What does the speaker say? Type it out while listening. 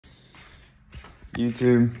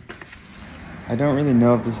YouTube, I don't really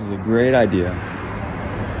know if this is a great idea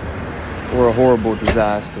or a horrible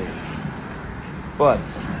disaster, but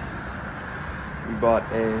we bought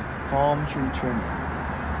a palm tree trimmer.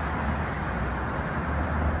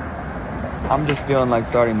 I'm just feeling like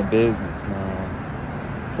starting the business,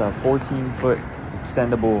 man. It's a 14-foot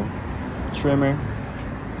extendable trimmer,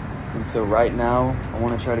 and so right now I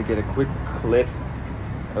want to try to get a quick clip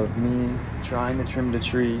of me trying to trim the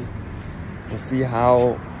tree. We'll see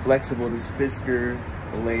how flexible this fisker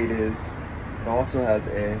blade is. It also has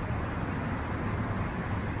a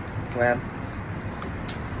clamp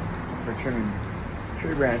for trimming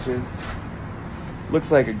tree branches.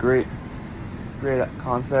 Looks like a great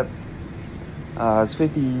concept. It's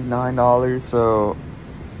 $59, so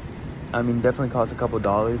I mean definitely costs a couple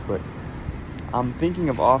dollars, but I'm thinking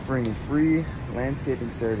of offering a free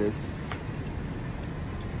landscaping service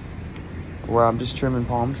where I'm just trimming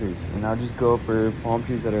palm trees, and I'll just go for palm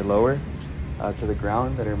trees that are lower to the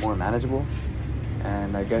ground, that are more manageable,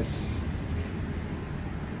 and I guess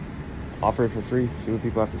offer it for free, see what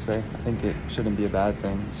people have to say. I think it shouldn't be a bad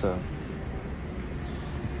thing. So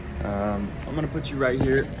I'm gonna put you right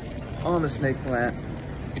here on the snake plant,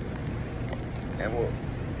 and we'll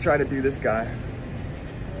try to do this guy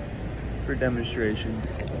for demonstration.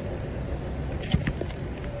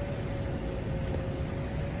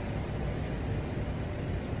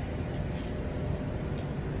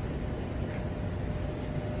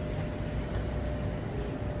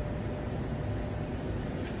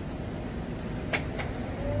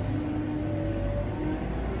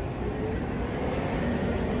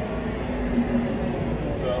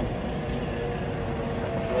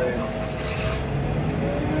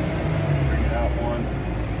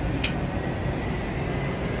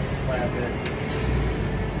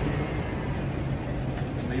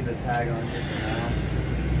 Leave the tag on here for now.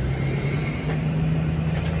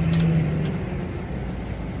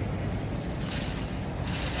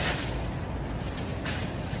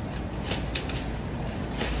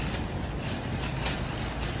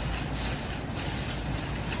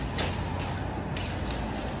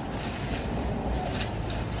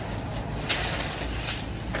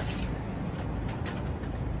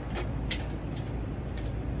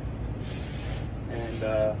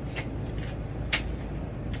 And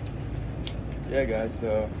yeah guys,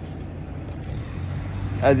 so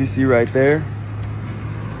as you see right there,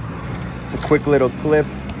 it's a quick little clip.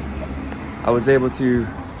 I was able to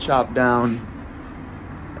chop down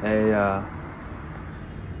a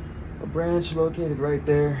branch located right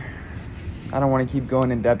there. I don't want to keep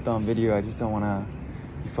going in depth on video. I just don't want to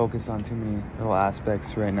be focused on too many little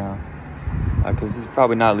aspects right now, because this is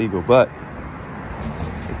probably not legal, but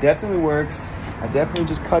it definitely works. I definitely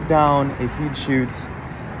just cut down a seed shoot,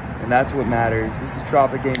 and that's what matters. This is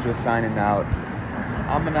Tropic Angel signing out.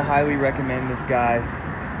 I'm gonna highly recommend this guy.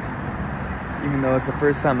 Even though it's the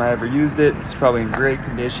first time I ever used it, it's probably in great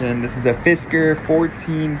condition. This is a Fisker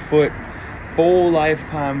 14-foot full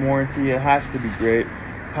lifetime warranty. It has to be great.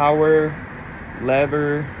 Power,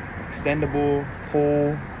 lever, extendable,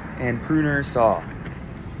 pole, and pruner saw.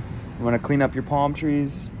 You wanna clean up your palm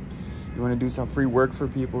trees, you want to do some free work for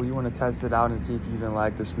people, you want to test it out and see if you even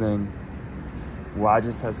like this thing. Well, I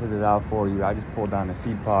just tested it out for you. I just pulled down a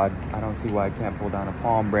seed pod. I don't see why I can't pull down a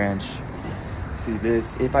palm branch. See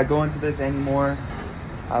this? If I go into this anymore,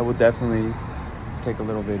 I will definitely take a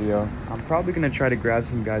little video. I'm probably going to try to grab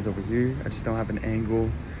some guys over here. I just don't have an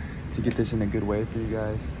angle to get this in a good way for you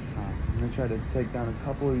guys. I'm going to try to take down a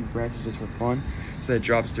couple of these branches just for fun, so that it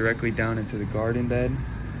drops directly down into the garden bed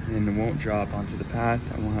and it won't drop onto the path.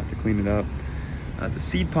 I won't have to clean it up. The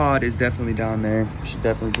seed pod is definitely down there. Should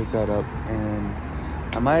definitely pick that up,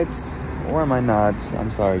 and I might or I might not.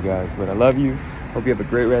 I'm sorry guys, but I love you. Hope you have a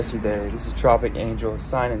great rest of your day. This is Tropic Angel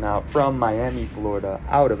signing out from Miami, Florida,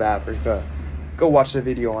 out of Africa. Go watch the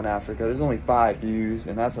video on Africa. There's only 5 views,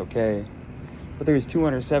 and that's okay, but there's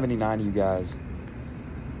 279 of you guys.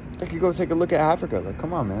 I could go take a look at Africa. Like,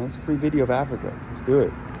 come on man, it's a free video of Africa. Let's do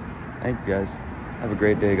it. Thank you guys. Have a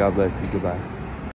great day. God bless you. Goodbye.